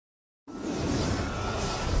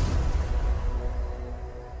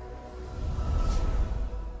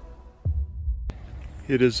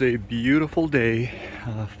It is a beautiful day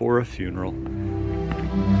for a funeral.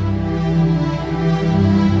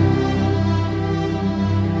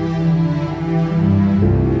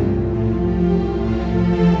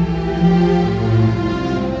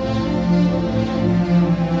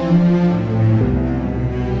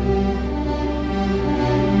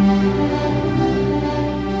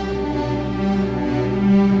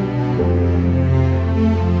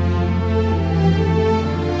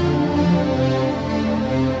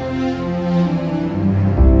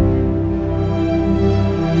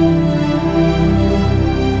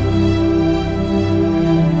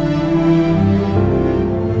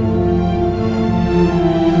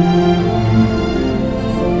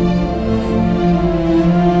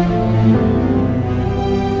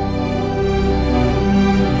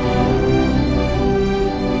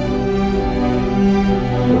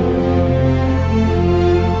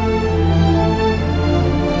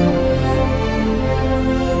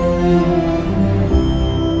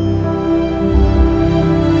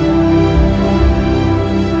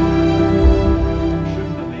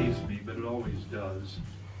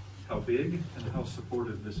 How big and how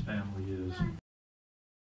supportive this family is.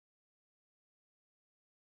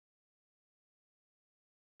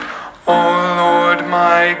 O Lord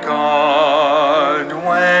my God,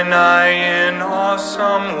 when I in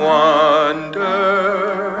awesome wonder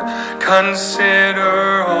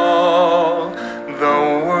consider all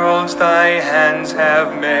the worlds thy hands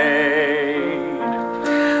have made,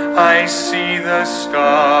 I see the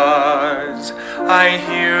stars, I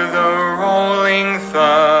hear the rolling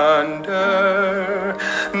thunder,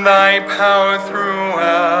 thy power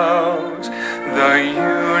throughout the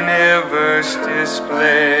universe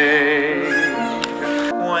displayed.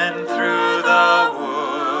 When through the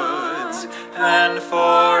woods and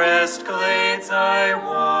forest glades I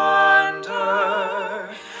wander,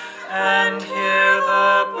 and hear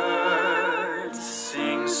the birds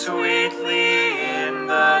sing sweetly in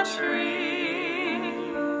the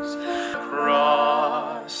trees,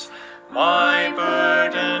 cross my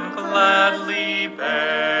burden gladly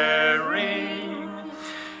bearing,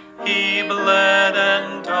 he bled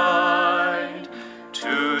and died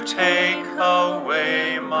to take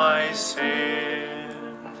away my sin.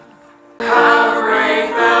 How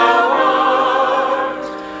great thou art,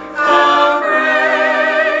 how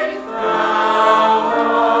great thou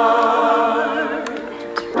art.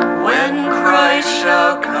 When Christ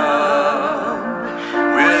shall come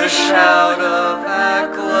with a shout of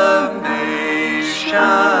acclamation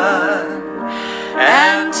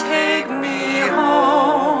and take me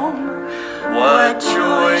home, what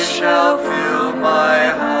joy shall fill my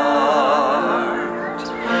heart?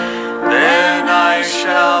 Then I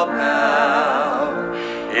shall bow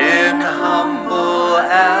in humble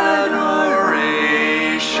adoration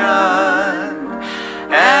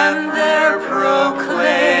and there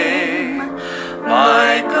proclaim,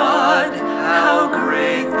 my God, how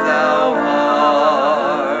great thou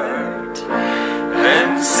art.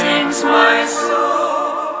 Then sings my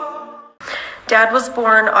soul. Dad was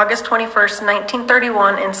born August 21st,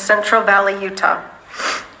 1931 in Central Valley, Utah.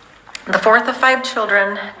 The fourth of 5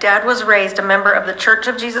 children, Dad was raised a member of the Church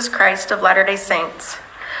of Jesus Christ of Latter-day Saints.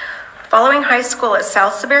 Following high school at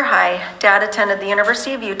South Sabir High, Dad attended the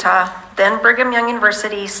University of Utah, then Brigham Young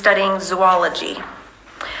University, studying zoology.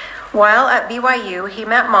 While at BYU, he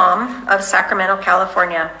met Mom of Sacramento,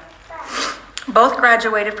 California. Both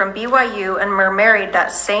graduated from BYU and were married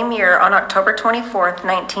that same year on October 24th,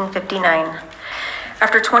 1959.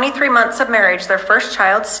 After 23 months of marriage, their first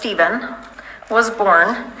child, Stephen, was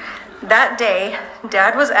born. That day,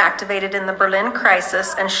 Dad was activated in the Berlin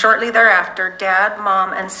crisis, and shortly thereafter, Dad,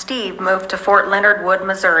 Mom, and Steve moved to Fort Leonard Wood,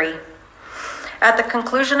 Missouri. At the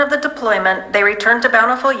conclusion of the deployment, they returned to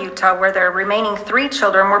Bountiful, Utah, where their remaining 3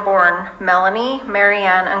 children were born, Melanie,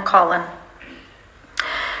 Marianne, and Colin.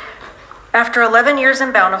 After 11 years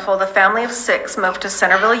in Bountiful, the family of 6 moved to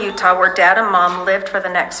Centerville, Utah, where Dad and Mom lived for the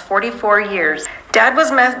next 44 years. Dad was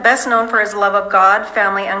best known for his love of God,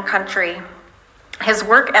 family, and country. His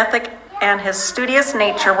work ethic and his studious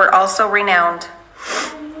nature were also renowned.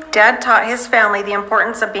 Dad taught his family the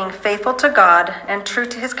importance of being faithful to God and true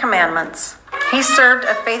to his commandments. He served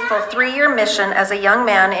a faithful 3-year mission as a young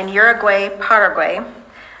man in Uruguay, Paraguay.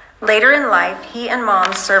 Later in life, he and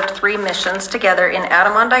Mom served 3 missions together in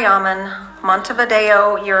Atamandayaman,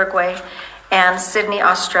 Montevideo, Uruguay, and Sydney,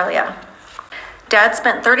 Australia. Dad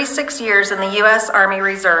spent 36 years in the U.S. Army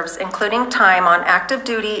Reserves, including time on active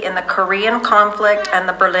duty in the Korean conflict and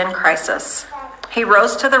the Berlin crisis. He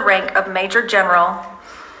rose to the rank of Major General,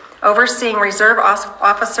 overseeing reserve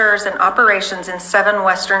officers and operations in 7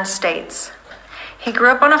 western states. He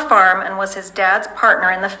grew up on a farm and was his dad's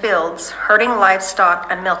partner in the fields, herding livestock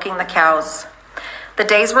and milking the cows. The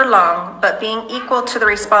days were long, but being equal to the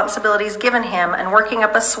responsibilities given him and working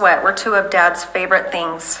up a sweat were two of Dad's favorite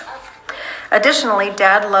things. Additionally,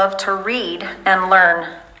 Dad loved to read and learn.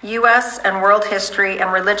 U.S. and world history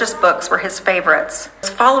and religious books were his favorites.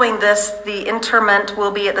 Following this, the interment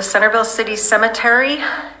will be at the Centerville City Cemetery,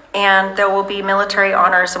 and there will be military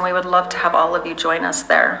honors, and we would love to have all of you join us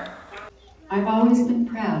there. I've always been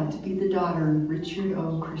proud to be the daughter of Richard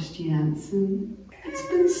O. Christiansen. It's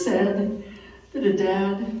been said that a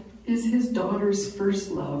dad is his daughter's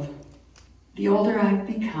first love. The older I've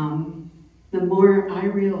become, the more I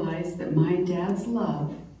realize that my dad's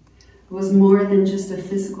love was more than just a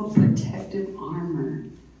physical protective armor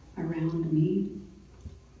around me.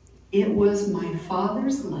 It was my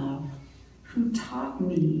father's love who taught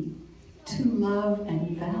me to love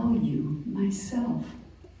and value myself.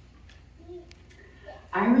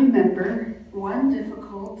 I remember one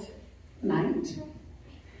difficult night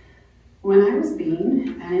when I was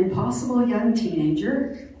being an impossible young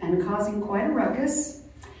teenager and causing quite a ruckus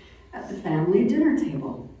at the family dinner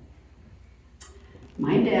table.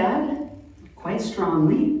 My dad, quite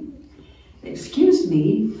strongly, excused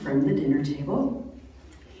me from the dinner table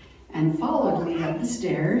and followed me up the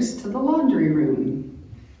stairs to the laundry room.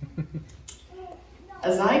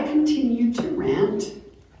 As I continued to rant,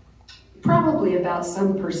 probably about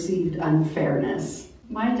some perceived unfairness,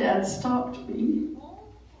 my dad stopped me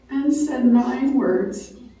and said 9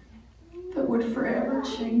 words that would forever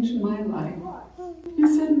change my life. He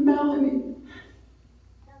said, "Melanie,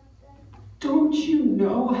 don't you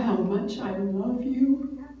know how much I love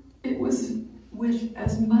you?" It was with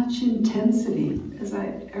as much intensity as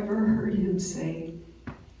I've ever heard him say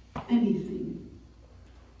anything.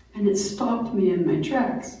 And it stopped me in my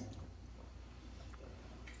tracks.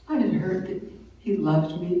 I had heard that he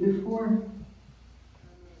loved me before.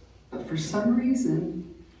 But for some reason,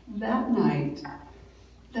 that night,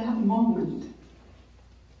 that moment,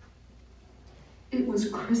 it was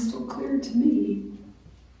crystal clear to me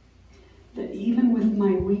that even with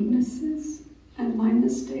my weaknesses and my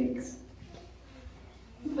mistakes,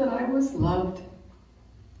 that I was loved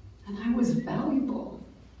and I was valuable.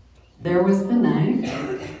 There was the night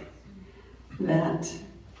that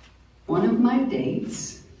one of my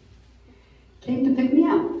dates came to pick me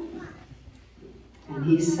up. And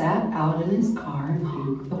he sat out in his car and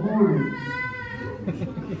honked the horn.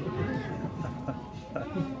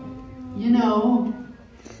 You know,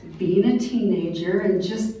 being a teenager and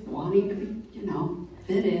just wanting to,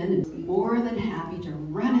 fit in, and more than happy to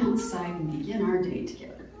run outside and begin our day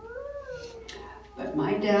together. But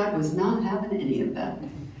my dad was not having any of that.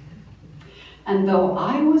 And though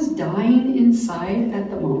I was dying inside at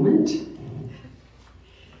the moment,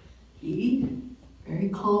 he very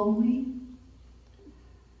calmly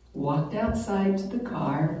walked outside to the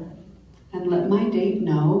car and let my date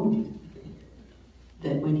know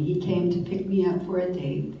that when he came to pick me up for a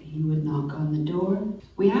date, he would knock on the door.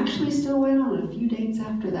 We actually still went on a few dates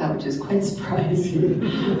after that, which is quite surprising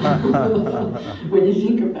when you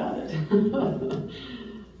think about it.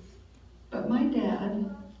 But my dad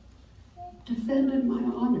defended my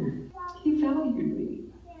honor. He valued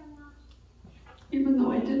me, even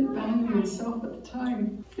though I didn't value myself at the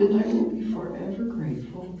time. And I will be forever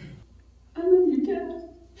grateful. I love you, Dad.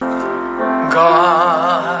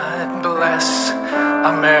 God bless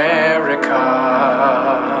America,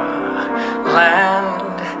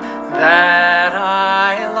 land that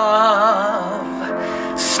I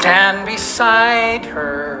love. Stand beside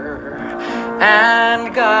her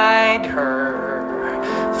and guide her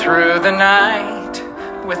through the night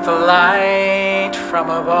with the light from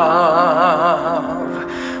above.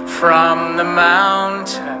 From the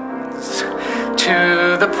mountains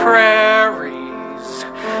to the prairies,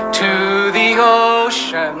 to the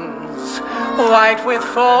oceans white with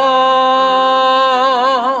foam.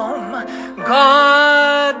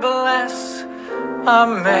 God bless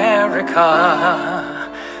America,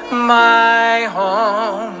 my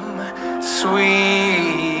home,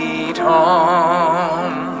 sweet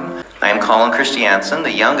home. I am Colin Christiansen,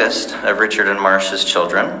 the youngest of Richard and Marcia's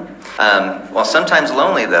children. While sometimes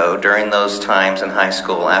lonely, though, during those times in high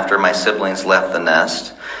school after my siblings left the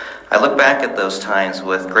nest, I look back at those times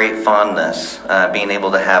with great fondness, being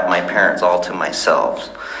able to have my parents all to myself,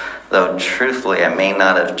 though truthfully I may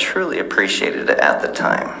not have truly appreciated it at the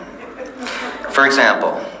time. For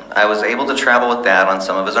example, I was able to travel with Dad on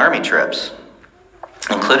some of his Army trips,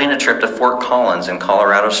 including a trip to Fort Collins in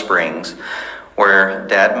Colorado Springs, where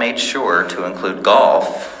Dad made sure to include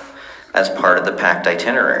golf as part of the packed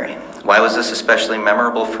itinerary. Why was this especially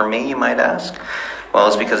memorable for me, you might ask? Well,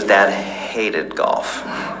 it's because Dad hated golf.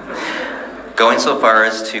 Going so far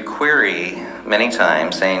as to query many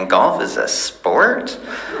times, saying, "Golf is a sport?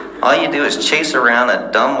 All you do is chase around a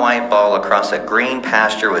dumb white ball across a green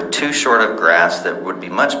pasture with too short of grass that would be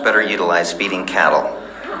much better utilized feeding cattle."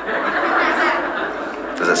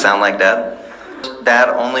 Does it sound like Dad? Dad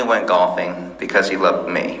only went golfing because he loved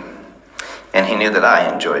me, and he knew that I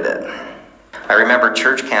enjoyed it. I remember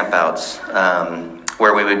church campouts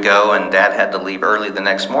where we would go, and Dad had to leave early the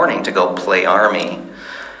next morning to go play Army.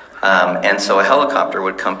 And so a helicopter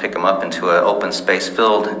would come pick him up into an open space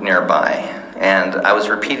field nearby. And I was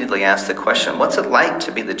repeatedly asked the question, "What's it like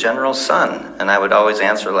to be the general's son?" And I would always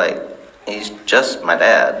answer like, "He's just my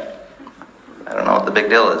dad. I don't know what the big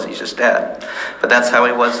deal is, he's just Dad." But that's how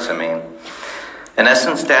he was to me. In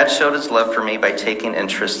essence, Dad showed his love for me by taking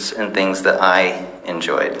interests in things that I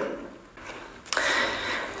enjoyed.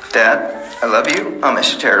 Dad, I love you. I'll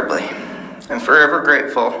miss you terribly. I'm forever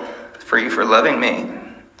grateful for you for loving me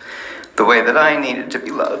the way that I needed to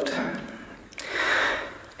be loved.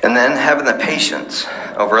 And then having the patience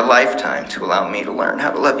over a lifetime to allow me to learn how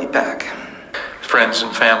to love you back. Friends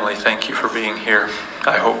and family, thank you for being here.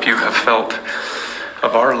 I hope you have felt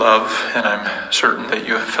of our love, and I'm certain that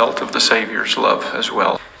you have felt of the Savior's love as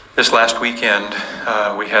well. This last weekend,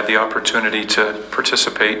 we had the opportunity to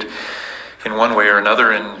participate in one way or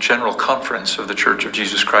another in General Conference of the Church of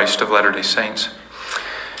Jesus Christ of Latter-day Saints.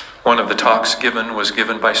 One of the talks was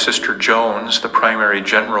given by Sister Jones, the primary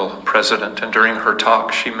general president, and during her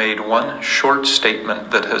talk she made one short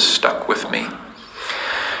statement that has stuck with me.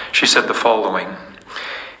 She said the following: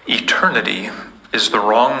 "Eternity is the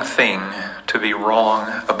wrong thing to be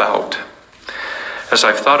wrong about." As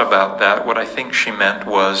I've thought about that, what I think she meant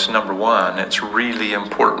was, number one, it's really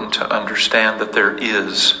important to understand that there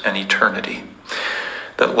is an eternity,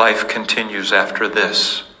 that life continues after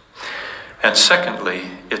this. And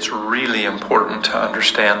secondly, it's really important to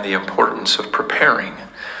understand the importance of preparing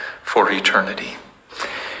for eternity.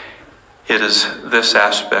 It is this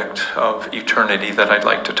aspect of eternity that I'd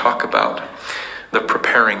like to talk about, the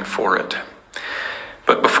preparing for it.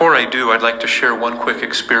 But before I do, I'd like to share one quick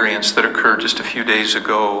experience that occurred just a few days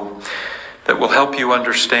ago that will help you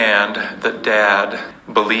understand that Dad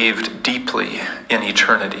believed deeply in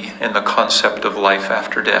eternity, in the concept of life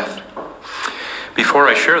after death. Before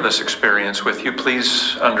I share this experience with you,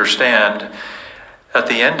 please understand, at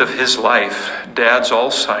the end of his life, Dad's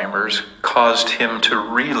Alzheimer's caused him to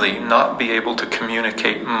really not be able to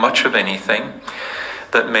communicate much of anything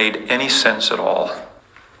that made any sense at all.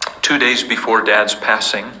 2 days before Dad's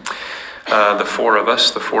passing, the four of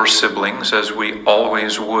us, the four siblings, as we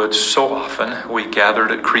always would so often, we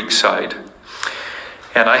gathered at Creekside.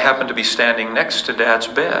 And I happened to be standing next to Dad's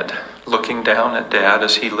bed, looking down at Dad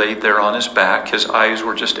as he laid there on his back. His eyes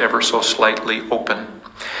were just ever so slightly open.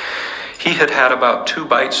 He had had about 2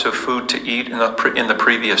 bites of food to eat in the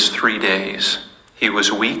previous 3 days. He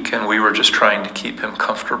was weak, and we were just trying to keep him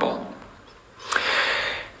comfortable.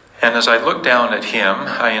 And as I looked down at him,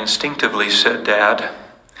 I instinctively said, "Dad,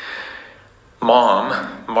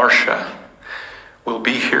 Mom, Marcia, will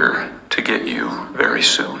be here to get you very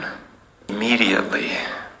soon." Immediately,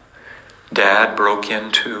 Dad broke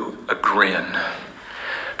into a grin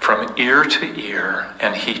from ear to ear,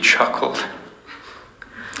 and he chuckled.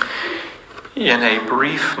 In a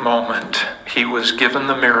brief moment, he was given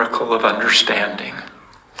the miracle of understanding.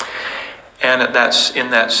 And in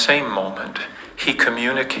that same moment, he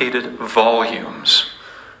communicated volumes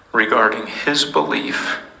regarding his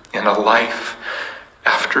belief in a life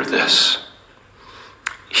after this.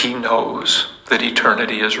 He knows that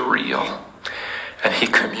eternity is real, and he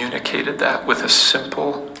communicated that with a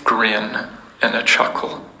simple grin and a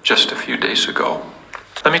chuckle just a few days ago.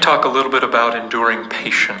 Let me talk a little bit about enduring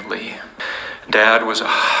patiently. Dad was a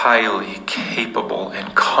highly capable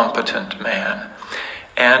and competent man,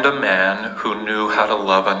 and a man who knew how to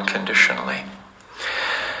love unconditionally.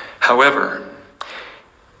 However,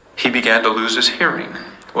 he began to lose his hearing.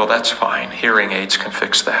 Well, that's fine. Hearing aids can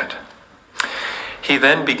fix that. He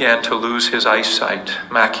then began to lose his eyesight.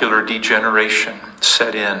 Macular degeneration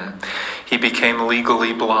set in. He became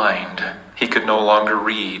legally blind. He could no longer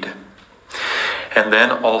read. And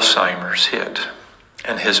then Alzheimer's hit,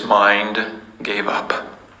 and his mind gave up.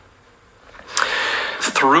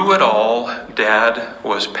 Through it all, Dad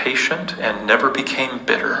was patient and never became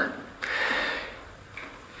bitter.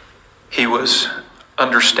 He was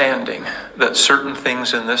understanding that certain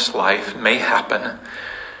things in this life may happen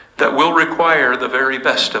that will require the very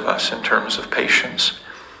best of us in terms of patience.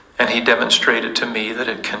 And he demonstrated to me that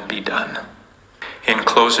it can be done. In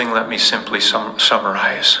closing, let me simply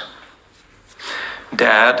summarize.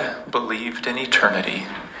 Dad believed in eternity,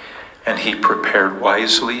 and he prepared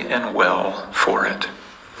wisely and well for it.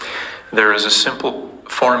 There is a simple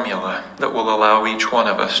formula that will allow each one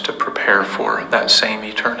of us to prepare for that same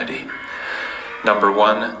eternity. Number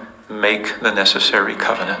 1, make the necessary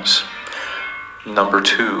covenants. Number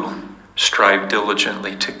 2, strive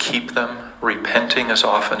diligently to keep them, repenting as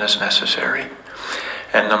often as necessary.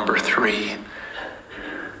 And number 3,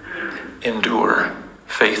 endure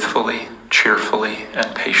faithfully, cheerfully,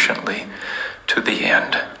 and patiently to the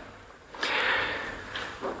end.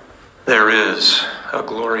 There is a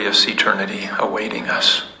glorious eternity awaiting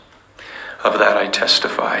us. Of that I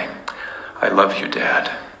testify. I love you, Dad.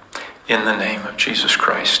 In the name of Jesus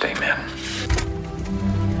Christ, amen.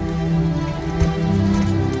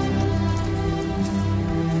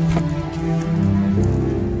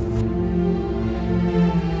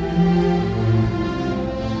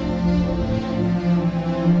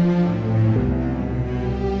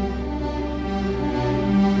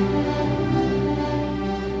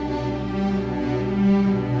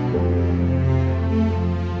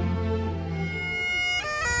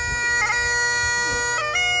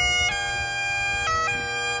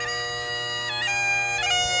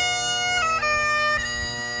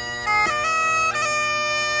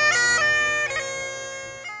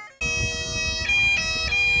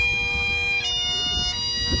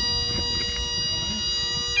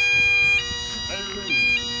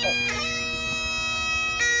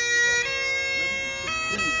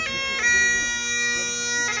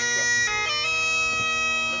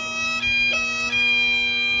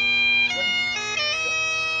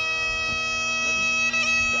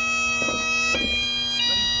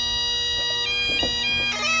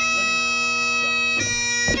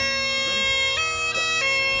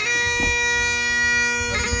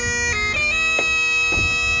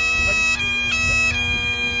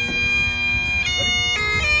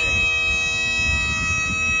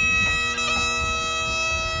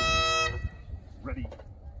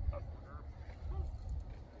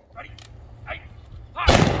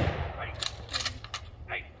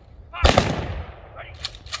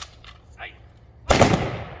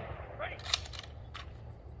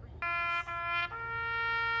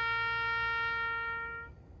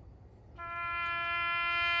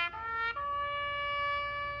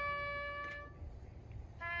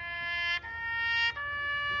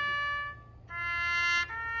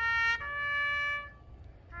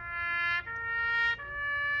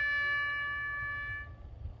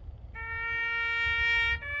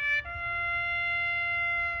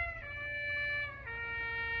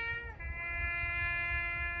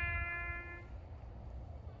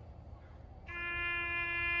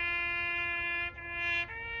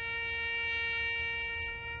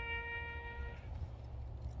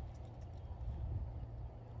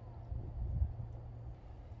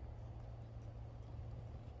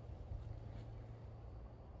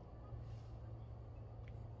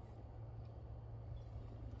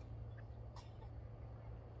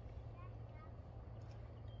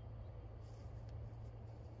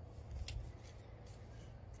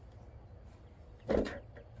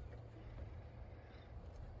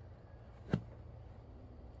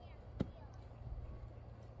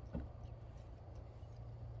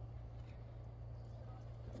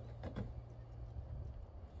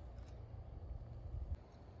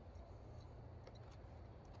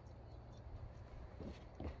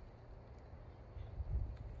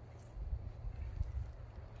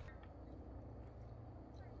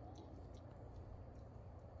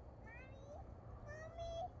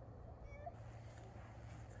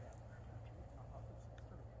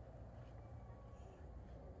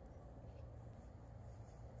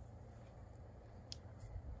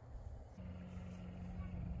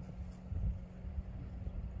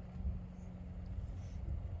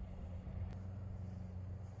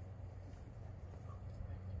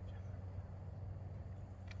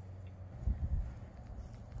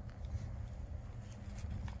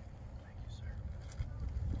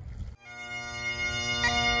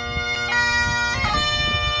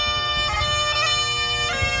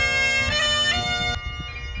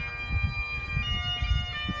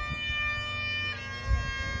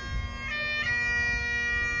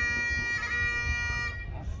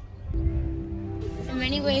 In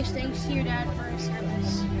many ways, thanks to your dad for his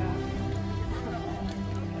service.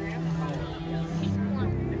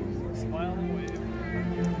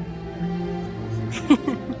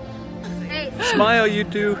 Hey. Smile, you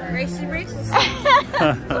two. Racy races.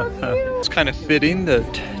 It's kind of fitting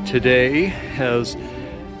that today, as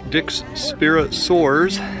Dick's Spirit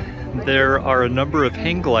soars, there are a number of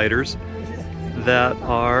hang gliders that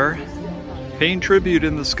are paying tribute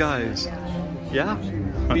in the skies. Yeah,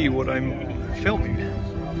 see what I'm filming.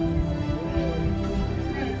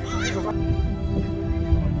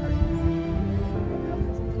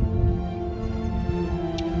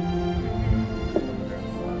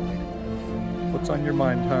 What's on your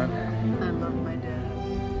mind, hon? I love my dad.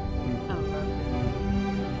 I love him.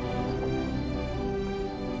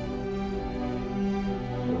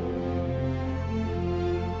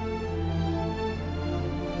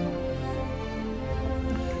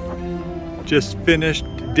 Just finished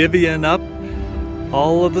divvying up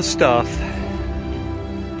all of the stuff.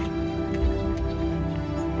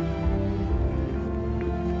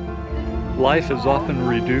 Life is often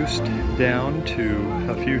reduced down to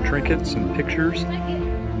a few trinkets and pictures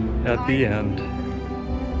at the end.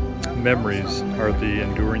 Memories are the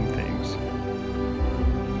enduring thing.